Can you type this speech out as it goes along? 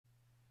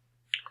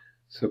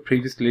So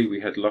previously we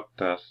had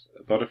looked at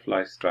a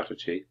butterfly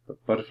strategy, a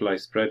butterfly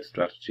spread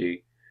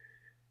strategy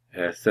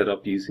set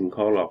up using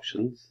call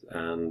options,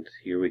 and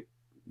here we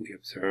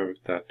observed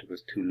that there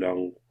was two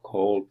long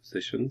call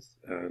positions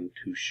and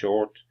two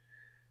short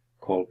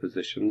call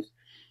positions.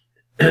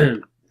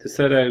 To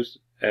set out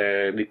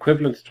an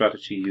equivalent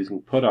strategy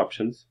using put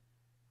options,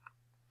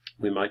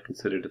 we might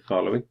consider the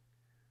following.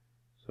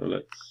 So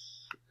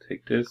let's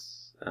take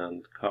this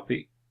and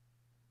copy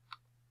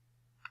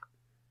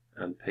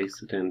and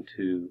paste it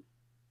into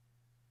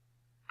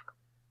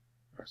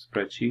our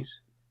spreadsheet.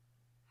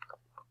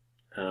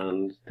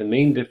 And the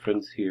main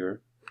difference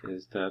here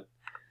is that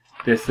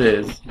this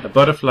is a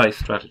butterfly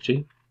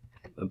strategy,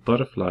 a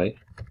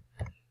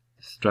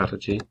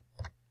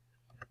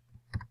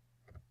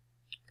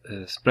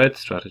spread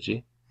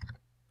strategy,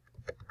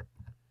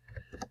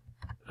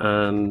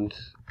 and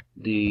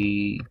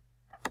it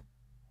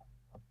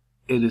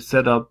is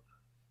set up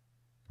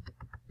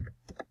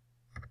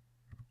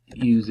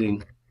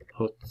using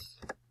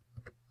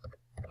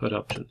put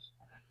options.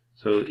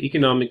 So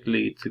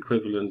economically it's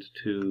equivalent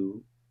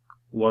to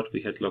what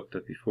we had looked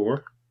at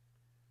before,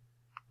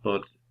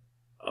 but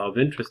of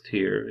interest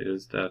here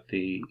is that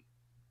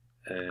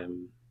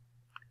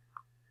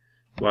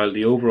while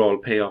the overall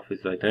payoff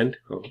is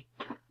identical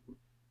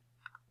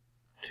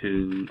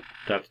to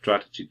that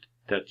strategy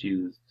that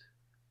used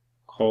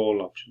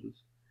call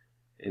options,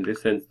 in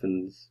this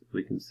instance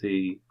we can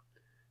see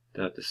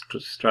that the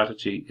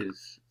strategy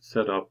is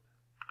set up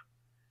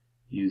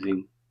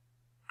using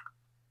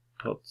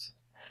puts.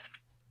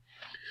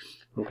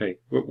 Okay,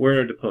 where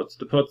are the puts?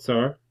 The puts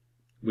are,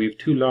 we have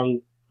two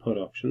long put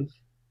options.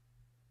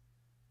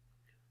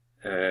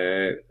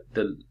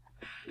 The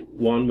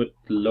one with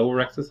the lower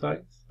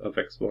exercise of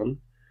x1,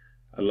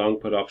 a long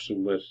put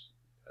option with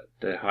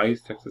the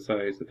highest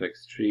exercise of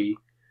x3,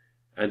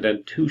 and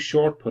then two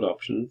short put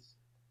options.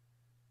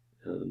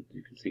 And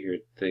you can see here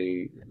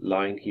the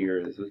line here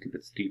is a little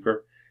bit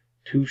steeper.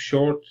 Two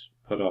short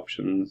put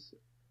options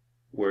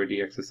where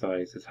the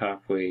exercise is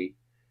halfway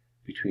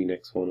between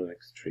x1 and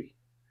x3.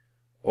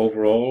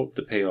 Overall,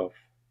 the payoff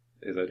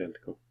is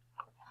identical.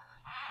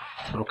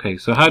 Okay,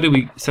 so how do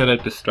we set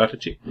out this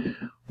strategy?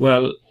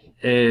 Well,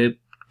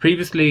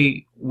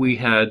 previously we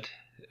had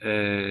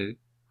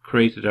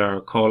created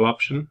our call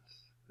options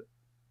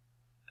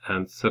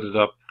and set it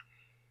up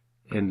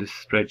in the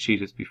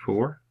spreadsheet as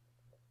before,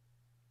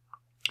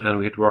 and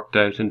we had worked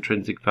out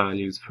intrinsic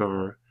values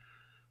for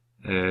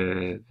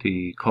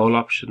the call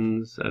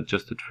options,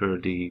 adjusted for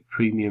the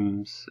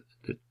premiums.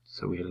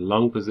 So we had a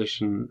long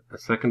position, a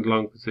second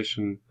long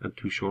position, and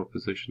two short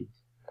positions.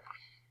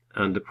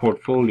 And the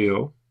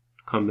portfolio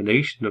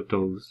combination of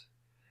those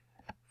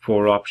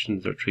four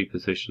options or three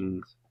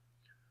positions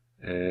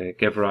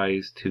gave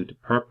rise to the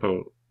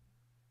purple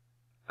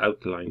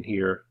outline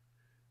here,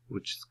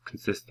 which is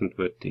consistent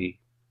with the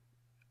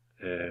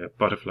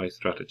butterfly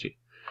strategy.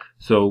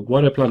 So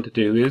what I plan to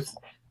do is,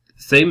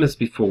 same as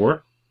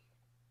before,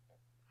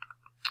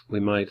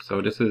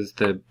 so this is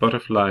the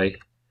butterfly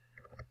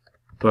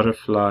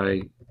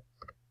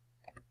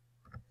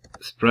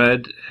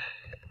spread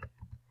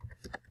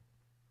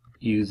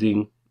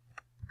using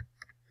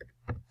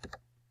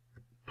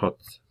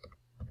puts,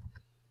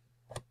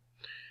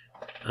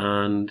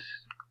 and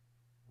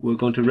we're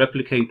going to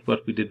replicate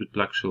what we did with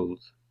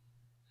Black-Scholes.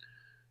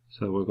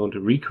 So we're going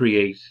to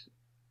recreate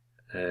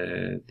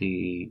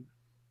the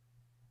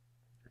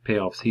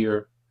payoffs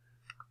here,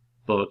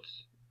 but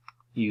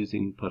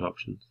using put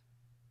options.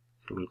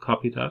 So we'll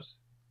copy that.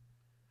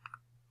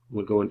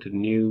 We'll go into the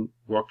new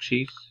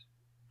worksheet.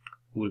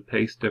 We'll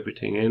paste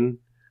everything in.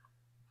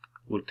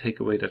 We'll take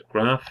away that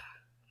graph,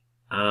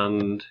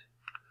 and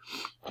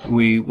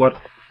we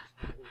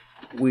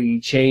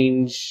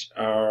change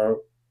our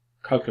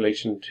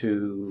calculation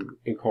to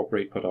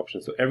incorporate put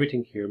options. So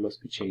everything here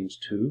must be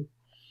changed to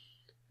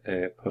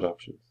put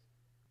options.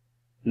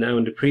 Now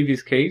in the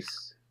previous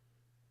case,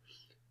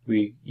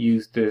 we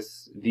used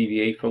this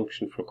VBA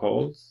function for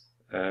calls.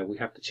 We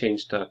have to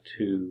change that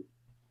to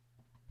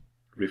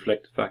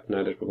reflect the fact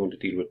now that we're going to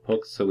deal with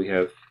puts. So we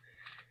have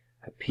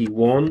a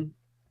P1,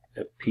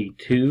 a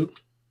P2,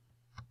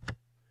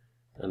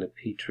 and a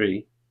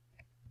P3.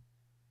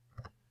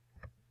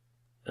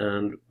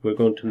 And we're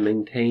going to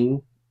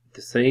maintain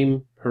the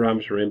same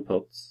parameter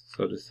inputs.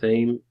 So the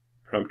same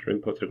parameter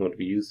inputs are going to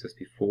be used as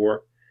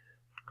before,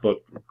 but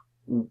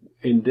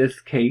in this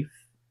case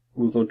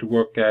we're going to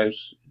work out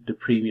the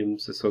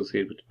premiums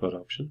associated with the put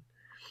option.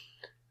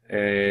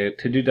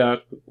 To do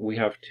that, we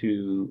have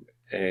to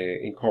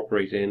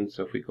incorporate in.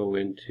 So if we go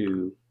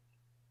into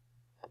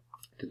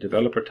the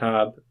developer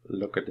tab,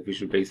 look at the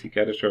Visual Basic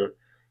Editor,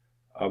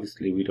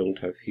 obviously we don't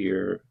have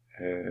here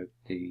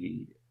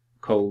the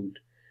code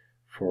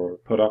for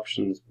put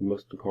options. We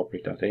must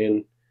incorporate that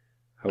in.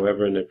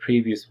 However, in a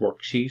previous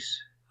worksheet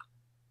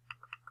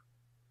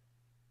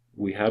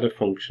we had a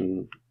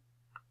function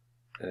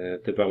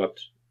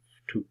developed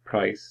to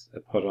price a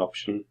put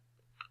option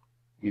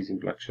using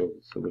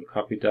Black-Scholes. So we'll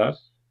copy that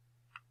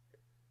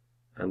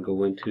and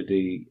go into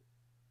the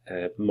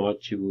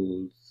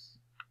modules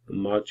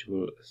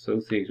module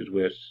associated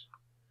with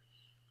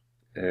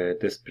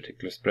this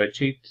particular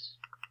spreadsheet.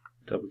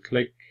 Double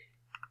click,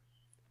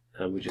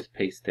 and we just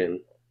paste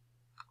in.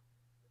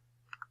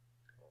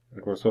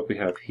 Of course, what we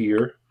have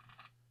here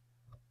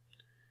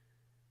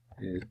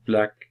is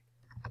Black-Scholes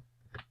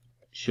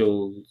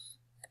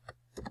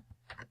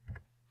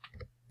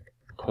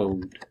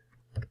code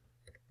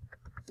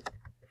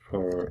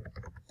for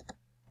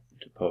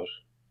the pot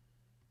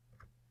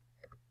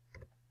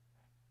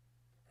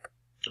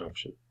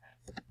option.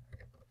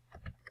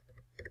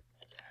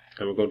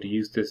 And we're going to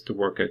use this to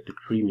work out the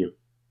premium.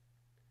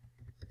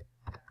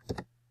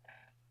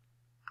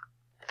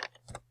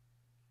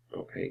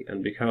 Okay,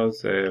 and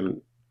because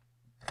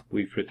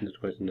we've written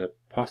it with an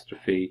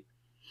apostrophe,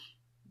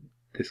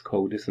 this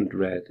code isn't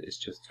red, it's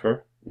just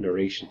for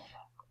narration.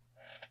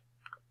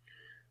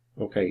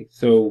 Okay,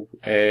 so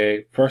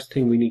first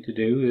thing we need to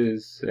do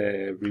is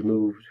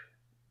we'll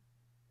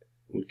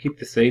keep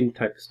the same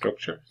type of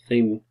structure,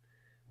 same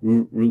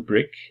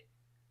rubric.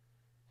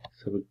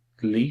 So we'll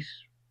delete,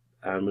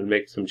 and we'll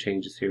make some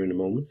changes here in a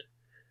moment.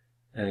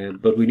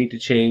 But we need to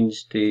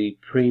change the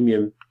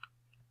premium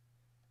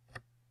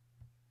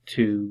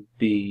to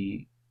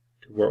be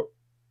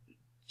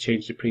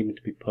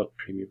pot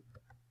premium.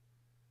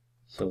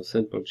 So a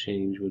simple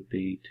change would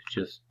be to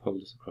just pull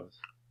this across.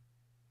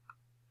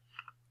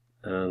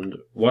 And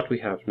what we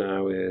have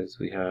now is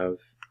we have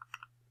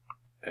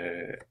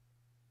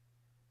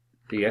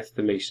the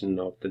estimation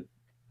of the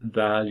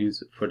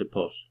values for the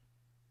pot.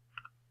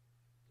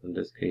 In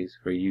this case,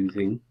 we're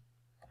using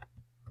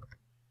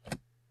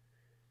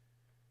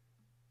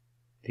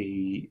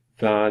the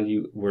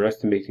value, we're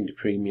estimating the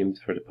premiums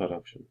for the pot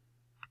option.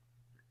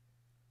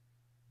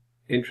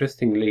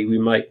 Interestingly, we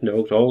might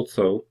note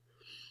also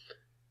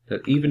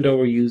that even though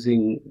we're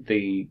using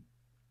the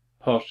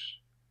pot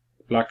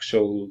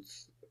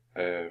Black-Scholes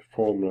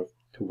formula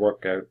to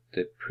work out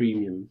the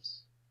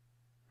premiums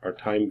or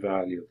time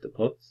value of the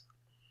puts,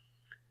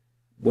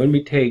 when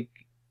we take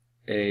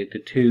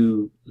the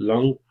two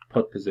long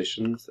put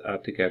positions,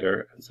 add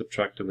together and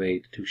subtract away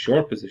the two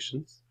short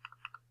positions,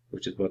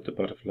 which is what the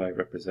butterfly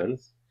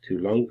represents, two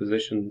long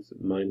positions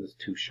minus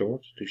two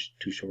shorts,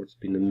 two shorts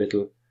being the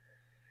middle,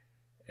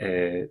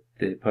 the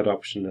put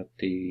option at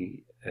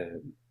the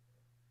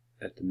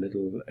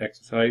middle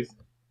exercise,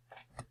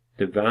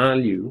 the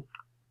value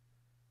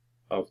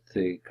of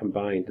the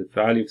combined, the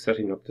value of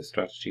setting up the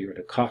strategy, or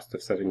the cost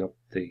of setting up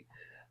the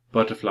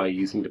butterfly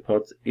using the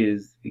puts,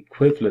 is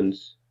equivalent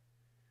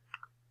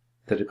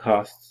to the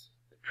costs,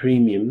 the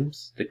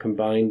premiums, the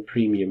combined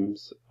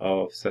premiums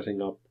of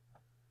setting up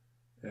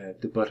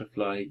the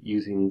butterfly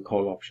using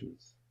call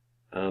options.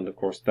 And of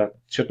course that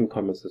shouldn't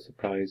come as a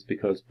surprise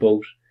because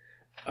both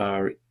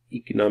are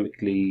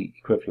economically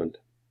equivalent.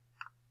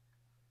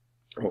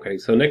 Okay,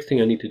 so next thing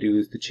I need to do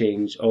is to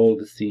change all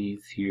the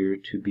C's here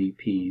to be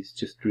P's,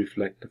 just to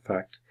reflect the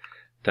fact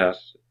that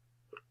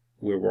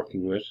we're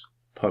working with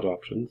pot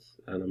options.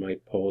 And I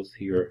might pause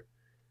here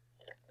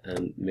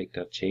and make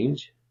that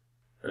change.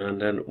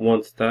 And then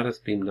once that has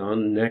been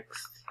done,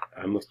 next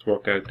I must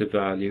work out the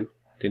value,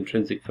 the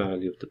intrinsic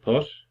value of the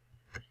pot,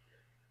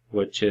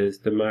 which is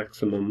the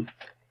maximum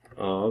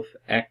of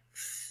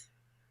X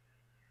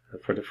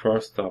for the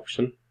first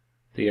option,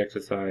 the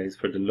exercise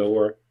for the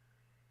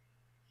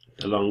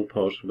long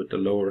put with the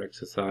lower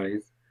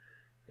exercise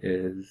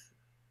is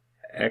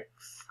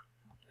X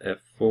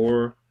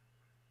F4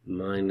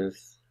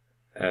 minus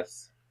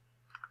S,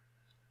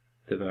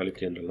 the value of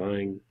the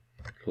underlying,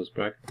 close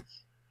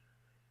brackets,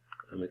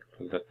 and we can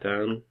pull that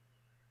down.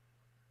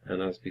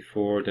 And as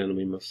before, then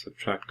we must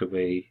subtract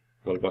away,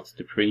 well, what's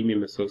the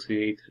premium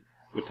associated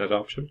with that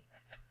option.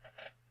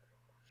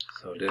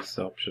 So this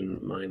option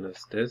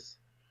minus this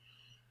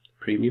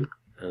premium,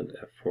 and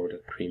F4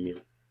 that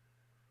premium.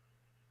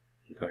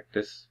 In fact,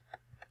 this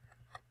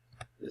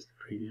is the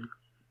premium.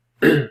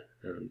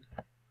 And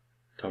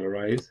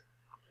tolerize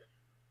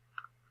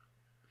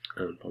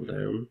and pull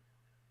down.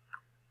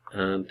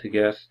 And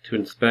to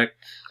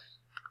inspect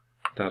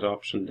that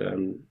option,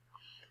 then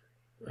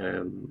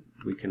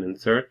we can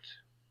insert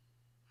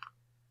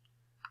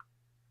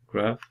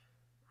graph,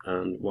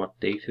 and what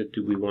data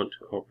do we want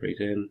to incorporate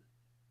in?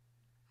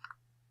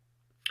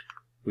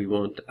 We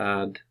want to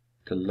add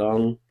the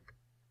long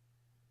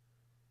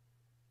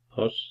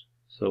put,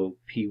 so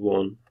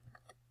P1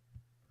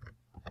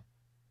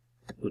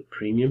 with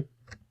premium,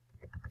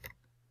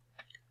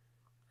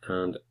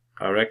 and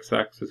our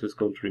x-axis is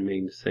going to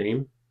remain the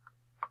same,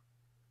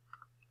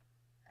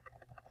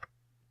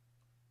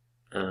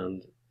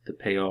 and the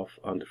payoff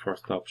on the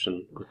first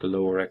option with the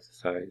lower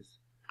exercise.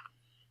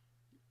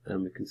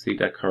 And we can see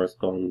that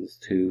corresponds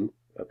to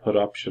a put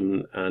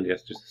option, and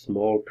yes, there's a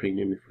small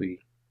premium. If we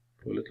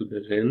go a little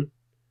bit in,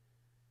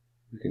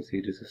 we can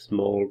see there's a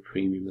small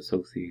premium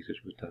associated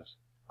with that.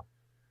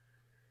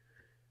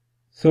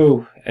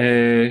 So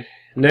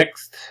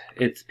next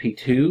it's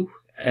P2,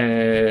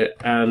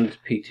 and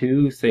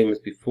P2, same as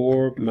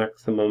before,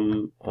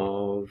 maximum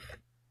of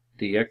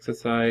the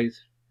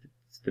exercise.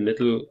 It's the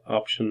middle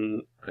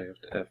option. I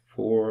have to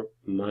F4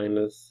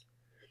 minus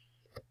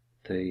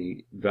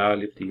the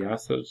value of the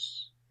asset,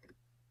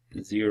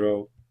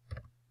 0,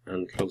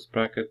 and close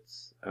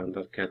brackets, and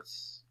that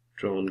gets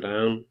drawn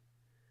down,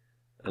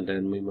 and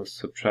then we must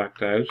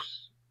subtract out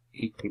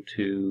equal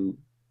to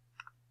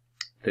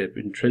the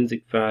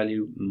intrinsic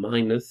value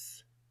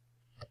minus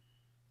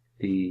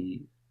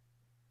the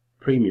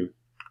premium,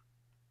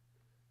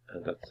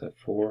 and that's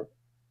F4,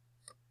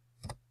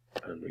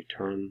 and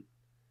return,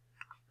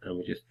 and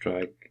we just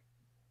drag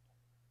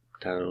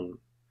down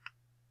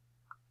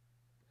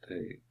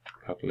the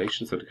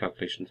calculations so the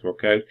calculations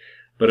work out.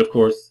 But of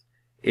course,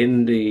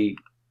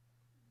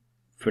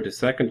 for the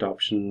second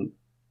option,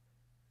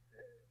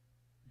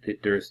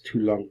 there's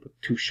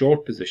too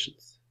short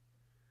positions.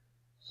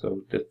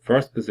 So the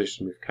first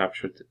position we've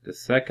captured, the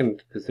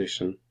second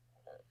position,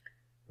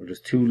 or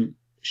there's two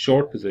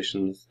short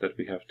positions that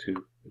we have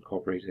to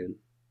incorporate in.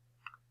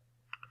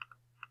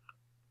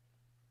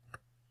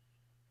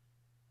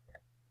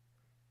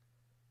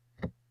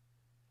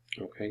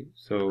 Okay,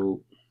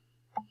 so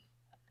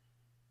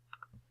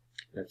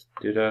let's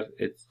do that.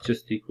 It's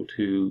just equal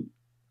to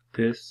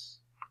this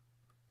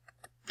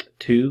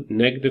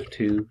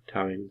 -2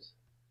 times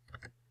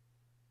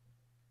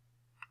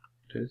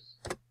this,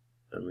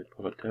 and we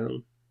pull it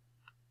down,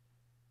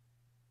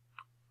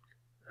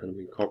 and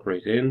we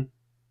incorporate in,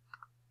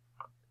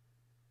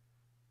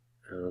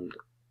 and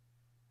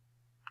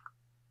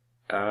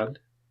add.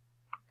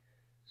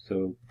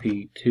 So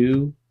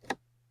P2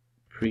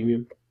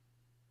 premium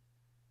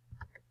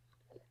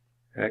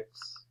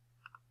X,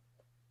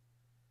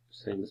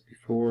 same as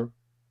before,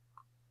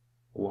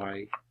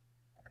 Y,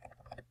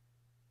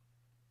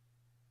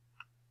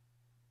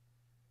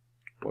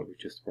 what we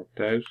just worked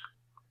out,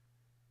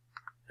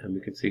 and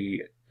we can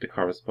see the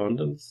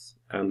correspondence,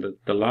 and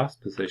the last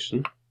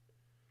position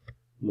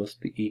must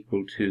be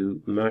equal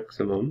to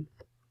maximum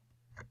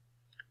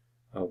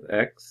of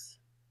X,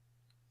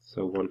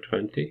 so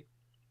 120,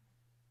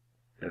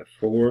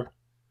 F4,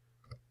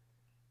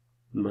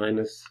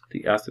 minus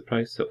the asset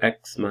price, so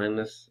X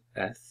minus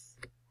S,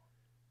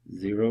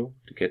 0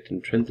 to get the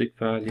intrinsic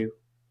value.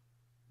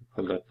 We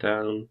pull that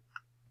down,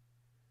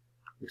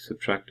 we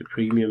subtract the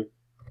premium,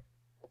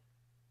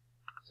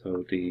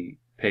 so the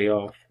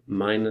payoff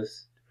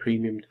minus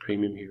the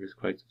premium here is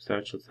quite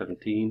substantial,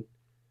 17.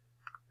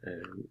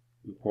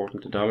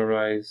 Important to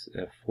dollarize,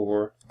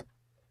 F4,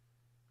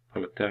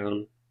 pull it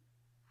down,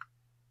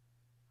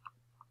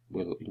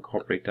 we'll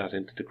incorporate that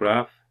into the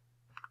graph.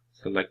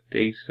 Select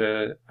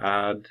data,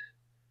 add,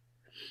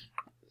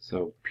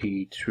 so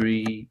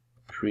P3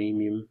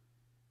 premium,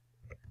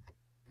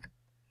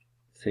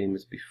 same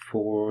as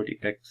before, the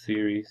X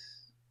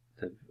series,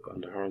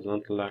 on the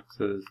horizontal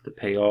axis, the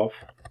payoff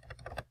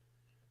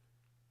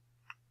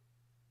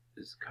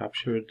is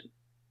captured,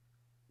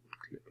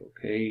 click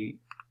OK,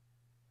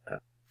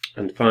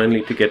 and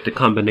finally to get the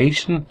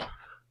combination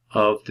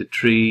of the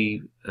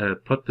three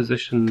put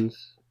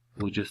positions,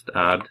 we just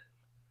add.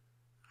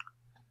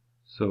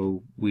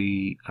 So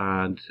we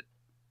add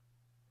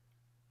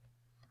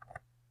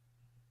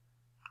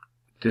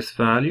this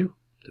value,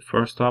 the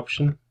first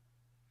option,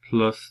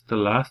 plus the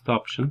last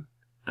option,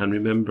 and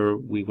remember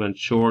we went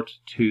short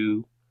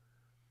two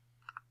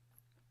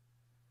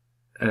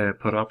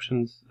put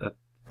options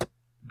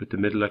with the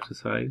middle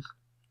exercise.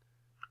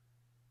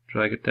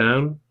 Drag it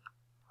down,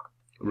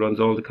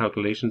 runs all the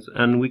calculations,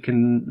 and we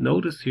can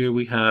notice here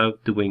we have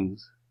the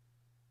wings.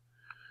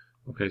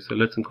 Okay, so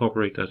let's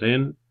incorporate that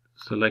in.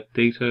 Select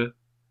data,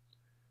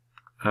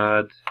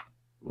 add,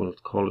 well,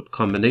 let's call it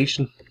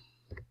combination.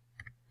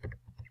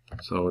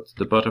 So it's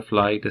the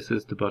butterfly, this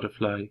is the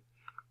butterfly,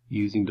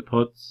 using the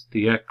puts,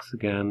 the X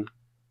again,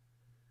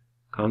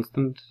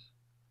 constant,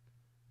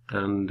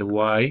 and the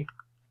Y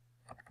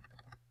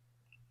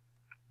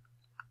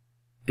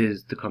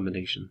is the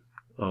combination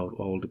of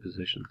all the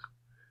positions.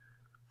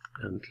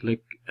 And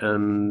click,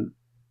 and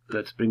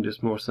let's bring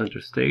this more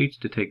center stage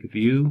to take a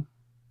view.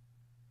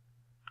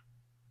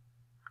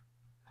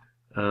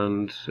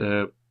 And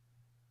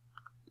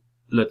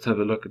let's have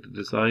a look at the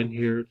design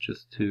here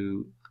just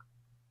to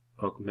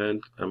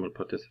augment, and we'll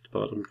put this at the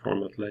bottom,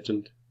 format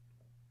legend,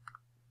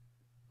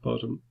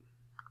 bottom.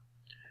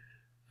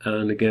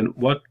 And again,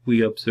 what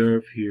we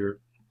observe here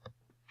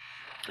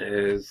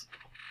is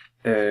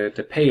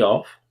the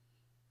payoff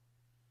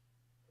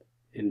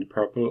in the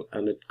purple,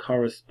 and it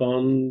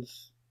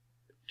corresponds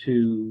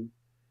to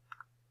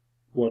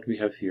what we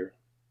have here,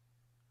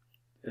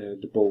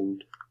 the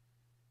bold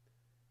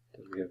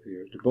that we have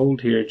here. The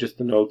bold here just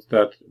denotes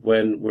that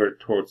when we're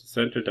towards the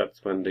center,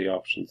 that's when the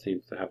option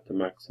seems to have the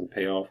maximum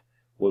payoff.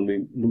 When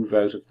we move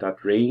out of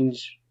that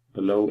range,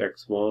 below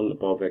X1,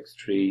 above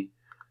X3,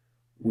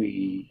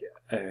 we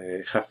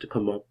have to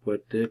come up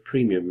with the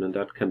premium, and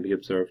that can be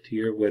observed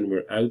here. When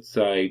we're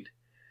outside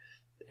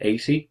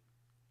 80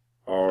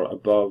 or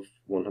above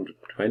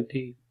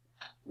 120,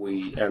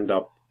 we end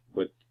up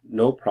with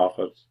no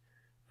profit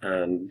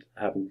and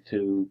having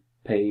to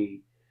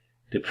pay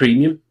the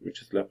premium,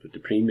 which is left with the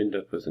premium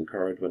that was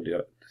incurred when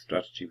the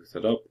strategy was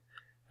set up.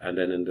 And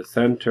then in the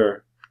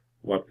center,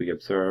 what we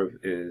observe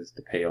is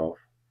the payoff,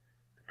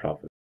 the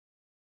profit.